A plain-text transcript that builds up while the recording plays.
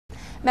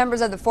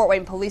Members of the Fort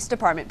Wayne Police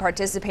Department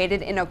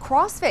participated in a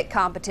CrossFit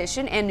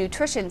competition and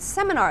nutrition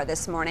seminar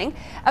this morning.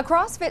 A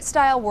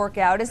CrossFit-style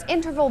workout is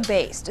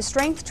interval-based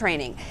strength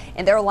training.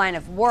 In their line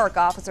of work,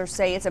 officers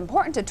say it's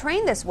important to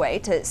train this way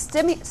to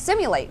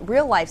simulate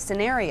real-life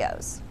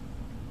scenarios.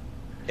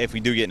 If we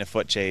do get in a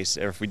foot chase,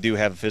 or if we do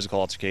have a physical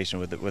altercation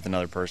with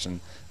another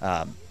person,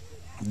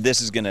 this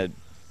is going to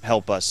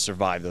help us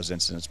survive those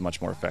incidents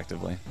much more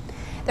effectively.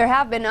 There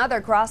have been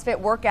other CrossFit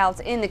workouts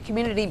in the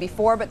community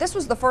before, but this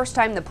was the first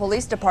time the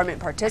police department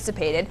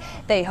participated.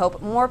 They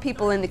hope more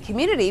people in the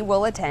community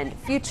will attend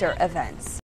future events.